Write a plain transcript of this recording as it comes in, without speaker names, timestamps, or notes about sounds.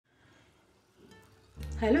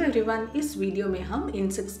Hello everyone, इस video में हम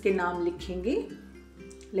इंसेक्ट्स के नाम लिखेंगे.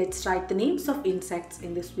 Let's write the names of insects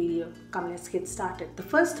in this video. Come, let's get started. The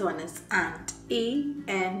first one is ant.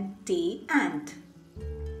 A-N-T, ant.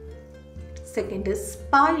 Second is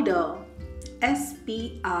spider.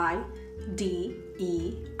 S-P-I-D-E-R,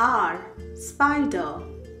 spider.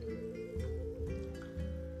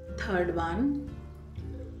 Third one,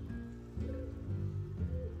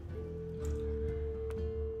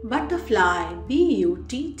 butterfly.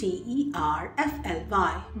 B-U-T-T-E-R-F-L-Y,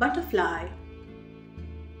 butterfly.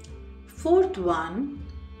 Fourth one,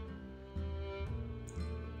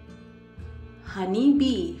 honey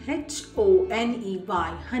bee. H-O-N-E-Y,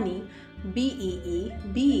 honey.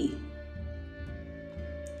 B-E-E-bee.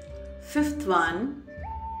 Fifth one,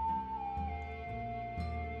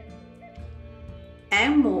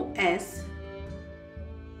 M-O-S-Q-U-I-T-O,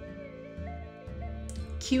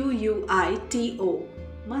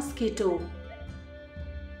 mosquito.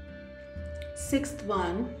 Sixth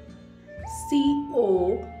one,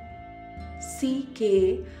 C-O-C-K-R-O-A-C-H,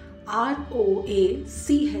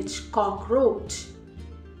 cockroach.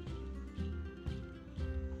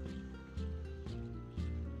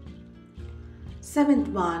 Seventh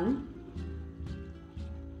one,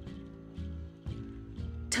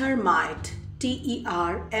 termite.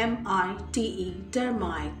 T-E-R-M-I-T-E,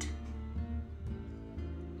 termite.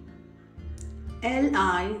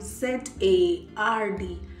 L-I-Z-A-R-D,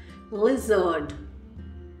 lizard.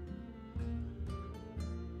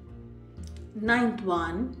 Ninth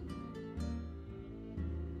one,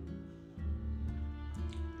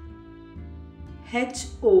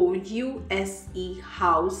 H-O-U-S-E,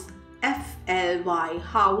 house. F-L-Y,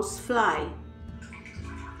 house fly.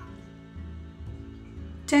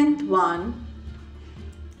 10th one,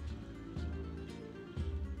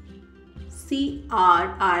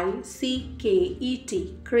 C-R-I-C-K-E-T,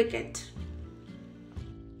 cricket.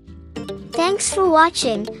 Thanks for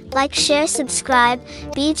watching. Like, share, subscribe.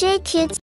 BJ Kids.